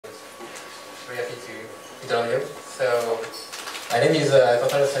very happy to meet all of you. So, my name is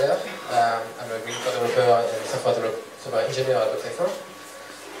Quentin. I'm a Grin developer and software engineer at Dr.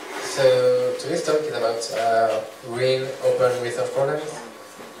 So, today's talk is about Grin open research problems.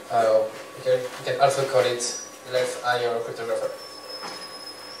 You can also call it less IR cryptographer.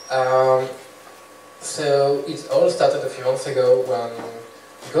 So, it all started a few months ago when,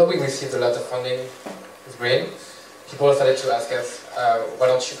 because we received a lot of funding with Grin, people started to ask us, why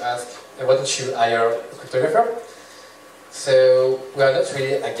don't you hire a cryptographer? So we are not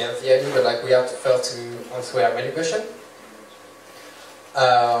really against the idea, but like we have to first to answer a many questions.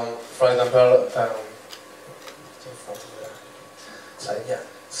 For example,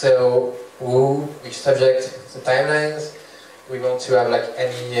 so who, which subject, the timelines. We want to have like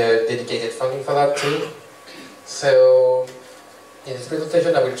any dedicated funding for that too. So in this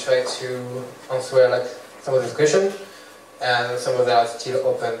presentation, I will try to answer like some of these questions, and some of them are still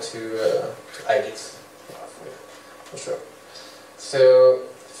open to ideas, for sure. So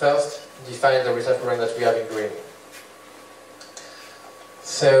first, define the research program that we have in Grin.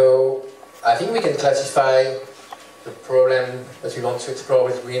 So I think we can classify the problem that we want to explore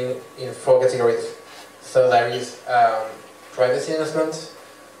with Grin in 4 categories. So there is privacy enhancement,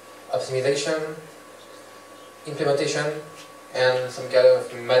 optimization, implementation, and some kind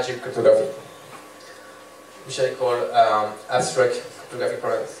of magic cryptography, which I call abstract cryptography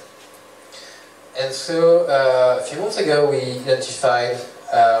problems. And so a few months ago we identified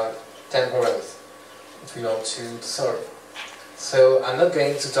 10 problems that we want to solve. So I'm not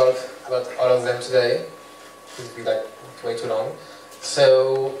going to talk about all of them today, it will be like way too long.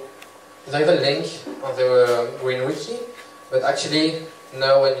 So there is a link on the Grin wiki, but actually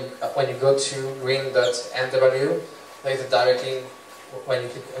now when you go to grin.nw, there is a direct link when you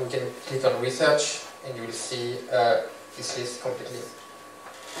can click on research, and you will see this list completely.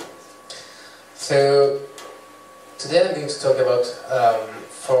 So today I'm going to talk about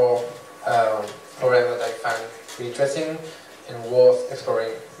 4 problems that I find really interesting and worth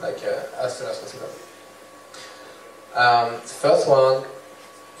exploring as soon as possible. The first one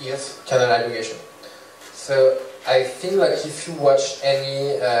is kernel aggregation. So I think like if you watch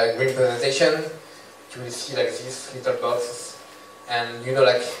any Grin presentation, you will see like these little boxes, and you know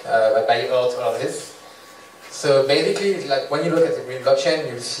like by heart all of this. So basically, like when you look at the Grin blockchain,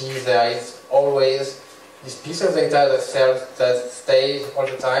 you will see there is always this piece of data that stays all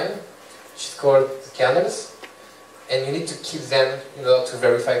the time, which is called the kernels, and you need to keep them in order to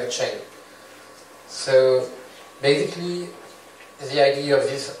verify the chain. So basically, the idea of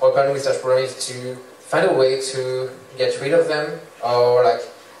this open research program is to find a way to get rid of them, or like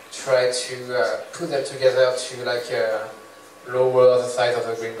try to put them together to like lower the size of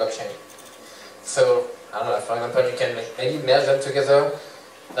the Grin blockchain. So I don't know, for example, you can maybe merge them together.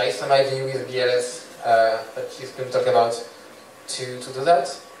 There is some idea with BLS that he's going to talk about to do that,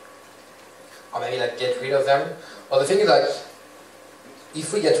 or maybe like get rid of them. Or the thing is like,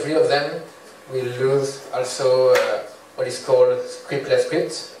 if we get rid of them, we lose also what is called scriptless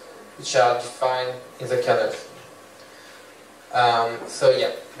scripts, which are defined in the kernel. So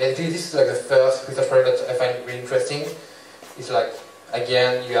yeah, basically this is like the first research problem that I find really interesting. It's like,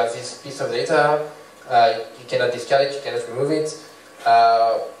 again, you have this piece of data, you cannot discard it, you cannot remove it,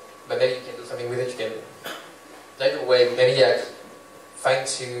 but maybe you can do something with it. You can take away, maybe find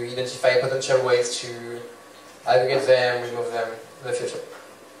to identify potential ways to aggregate them, remove them in the future.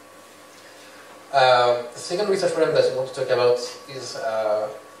 The second research problem that I want to talk about is I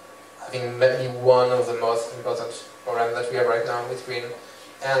think maybe one of the most important programs that we have right now with Grin,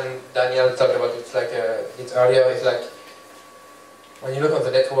 and Daniel talked about it like a bit earlier. It's like when you look on the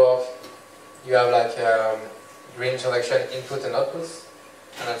network, you have like Grin transaction input and outputs,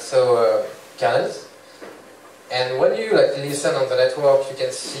 and also kernels. And when you like listen on the network, you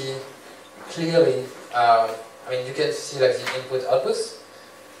can see clearly. You can see like the input outputs,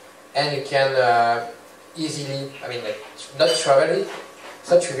 and you can easily. Not trivially. It's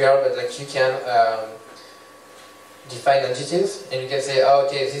not trivial, but like you can define entities, and you can say, oh,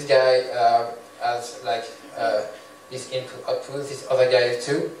 okay, this guy has like this input output, this other guy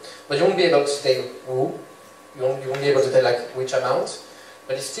too, but you won't be able to say who, you won't be able to tell like which amount,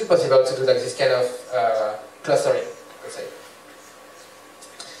 but it's still possible to do like this kind of clustering, let's say.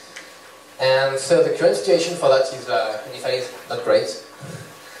 And so the current situation for that is, in fact, is not great.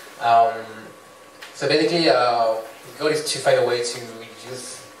 So basically, the goal is to find a way to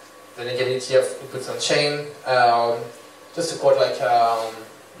reduce the negativity of inputs on chain. Just to quote like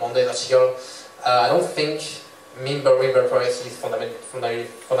Monday's article, I don't think mean-bar-river privacy is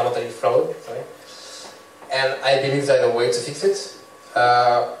fundamentally flawed. Sorry. And I believe there's a way to fix it.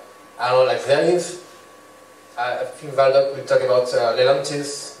 I don't know, like there is, I think Valdoc will talk about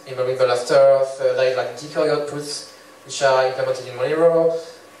Lelantis involving the luster, so there is like decoy outputs which are implemented in Monero.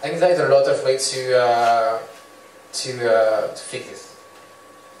 I think there is a lot of ways to fix this.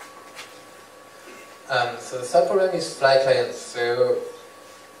 So the third problem is fly clients. So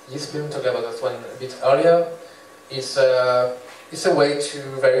this film talked about that one a bit earlier. It's a way to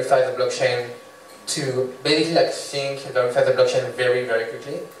verify the blockchain, to basically like verify the blockchain very, very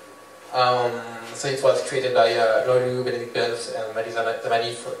quickly. So it was created by Lolu, Benedict Benz, and Marisa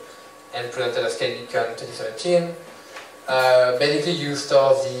Zamani and presented at Grincon1 2017. Basically, you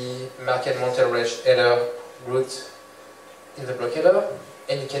store the market Monterey header root in the block header,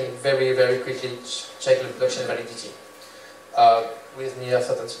 and you can very, very quickly check the blockchain validity with near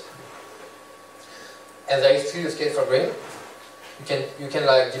certainty. And there is still use case for Grin. You can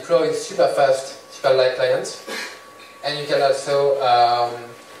like deploy super fast, super light clients, and you can also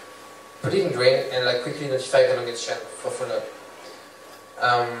put it in Grin and like quickly notify the longest chain for follow-up.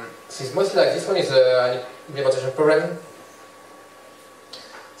 So it's mostly like this one is an implementation problem.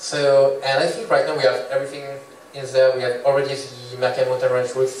 So, and I think right now we have everything in there. We have already the market Monterey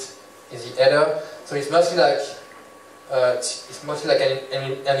roots in the header. So it's mostly like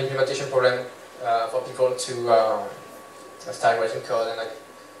an implementation problem for people to start writing code and like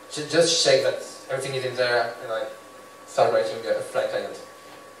just check that everything is in there and like start writing a fly client.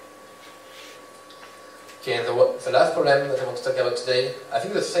 Okay, and the last problem that I want to talk about today, I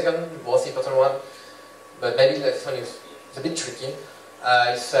think the second most important one, but maybe this one is a bit tricky.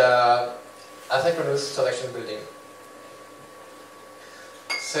 It's asynchronous transaction building.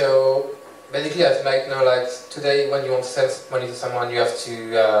 So basically, as you might know, like today, when you want to send money to someone, you have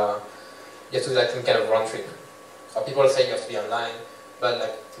to do like some kind of round trip. Or people say you have to be online, but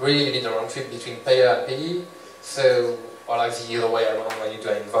like really you need a round trip between payer and payee. So, or like the other way around when you do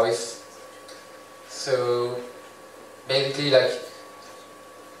an invoice. So basically, like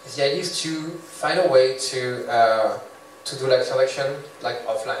the idea is to find a way to do like transaction like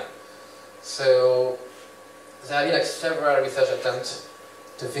offline. So there have been like several research attempts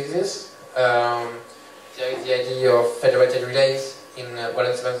to fix this. There is the idea of federated relays in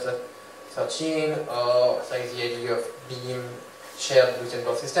 1.7.13, or there is the idea of Beam shared bulletin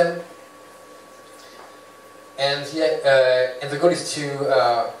board system. And the goal is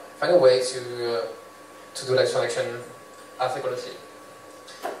to find a way to do like transaction asynchronously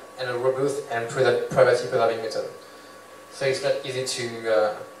and a robust and privacy preserving method. So it's not easy to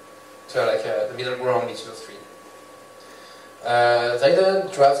have like the middle ground between those three. They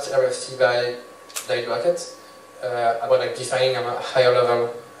did draft RFC by David Brackett about like defining a higher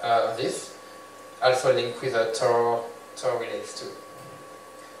level of this. Also linked with the Tor relays too.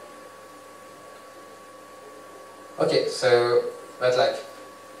 Okay, so but like,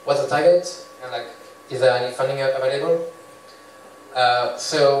 what's the target and like, is there any funding available?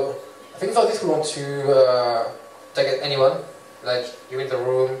 So I think for this we want to target anyone. Like you're in the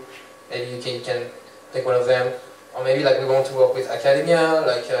room, maybe you can take one of them, or maybe like we want to work with academia,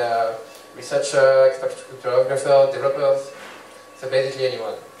 like researcher, expert cryptographer, developers. So basically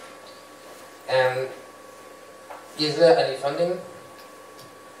anyone. And is there any funding?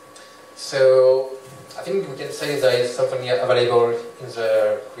 So I think we can say there is something available in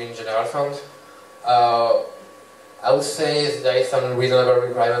the Grin General Fund. I would say there is some reasonable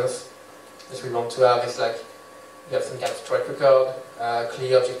requirements that we want to have. It's like you have some kind of track record,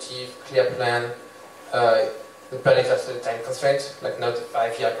 clear objective, clear plan. The plan is also a time constraint, like not a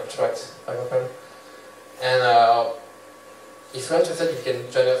 5-year contract, for example. And if you're interested, you can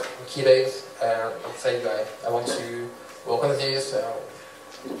join us on Keybase and say, I want to work on this,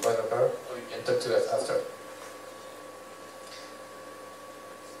 whatever, or you can talk to us after.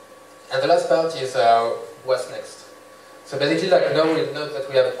 And the last part is what's next. So basically, like now we know that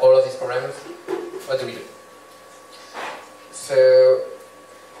we have all of these programs. What do we do? So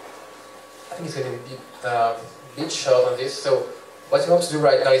I think it's going to be a bit short on this. So what we want to do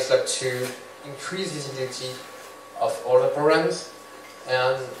right now is like to increase visibility of all the programs.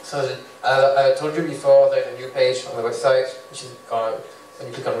 And so that, I told you before, there's a new page on the website, which is when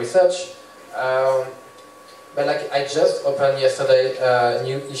you click on research. But like I just opened yesterday a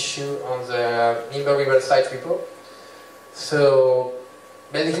new issue on the Mimberry website repo. So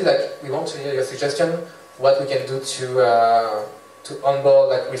basically, like we want to hear your suggestion, what we can do to onboard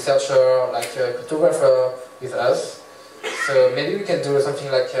like researcher, like a cryptographer with us. So maybe we can do something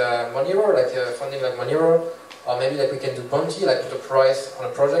like Monero, like funding like Monero, or maybe like we can do bounty, like put a price on a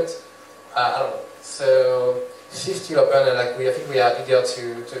project. I don't know. So this is still open, and like I think we are eager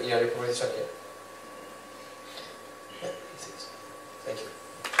to hear your proposition here. Yeah, that's it. Thank you.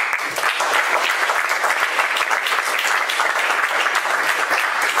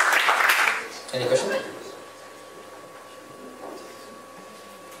 Any question?